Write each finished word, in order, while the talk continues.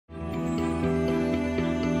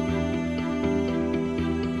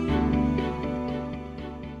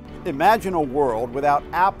Imagine a world without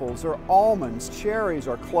apples or almonds, cherries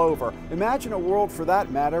or clover. Imagine a world, for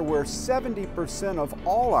that matter, where 70% of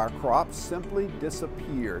all our crops simply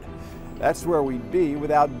disappeared. That's where we'd be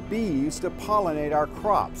without bees to pollinate our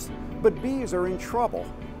crops. But bees are in trouble.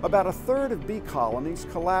 About a third of bee colonies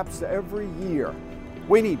collapse every year.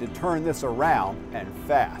 We need to turn this around, and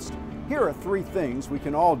fast. Here are 3 things we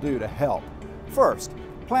can all do to help. First,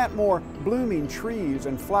 plant more blooming trees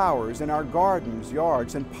and flowers in our gardens,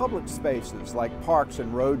 yards, and public spaces like parks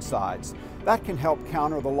and roadsides. That can help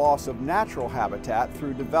counter the loss of natural habitat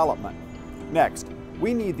through development. Next,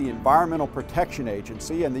 we need the Environmental Protection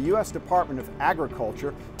Agency and the U.S. Department of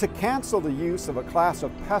Agriculture to cancel the use of a class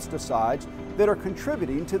of pesticides that are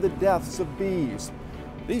contributing to the deaths of bees.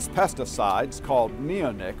 These pesticides, called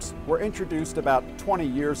neonics, were introduced about 20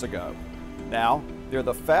 years ago. Now, they're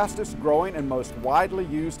the fastest growing and most widely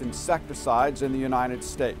used insecticides in the United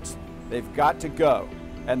States. They've got to go,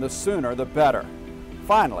 and the sooner the better.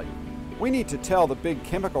 Finally, we need to tell the big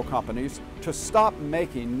chemical companies to stop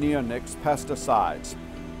making neonics pesticides.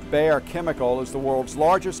 Bayer Chemical is the world's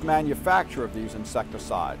largest manufacturer of these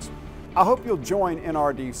insecticides. I hope you'll join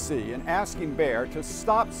NRDC in asking Bayer to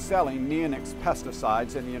stop selling neonics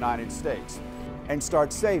pesticides in the United States and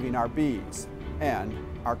start saving our bees and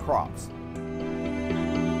our crops.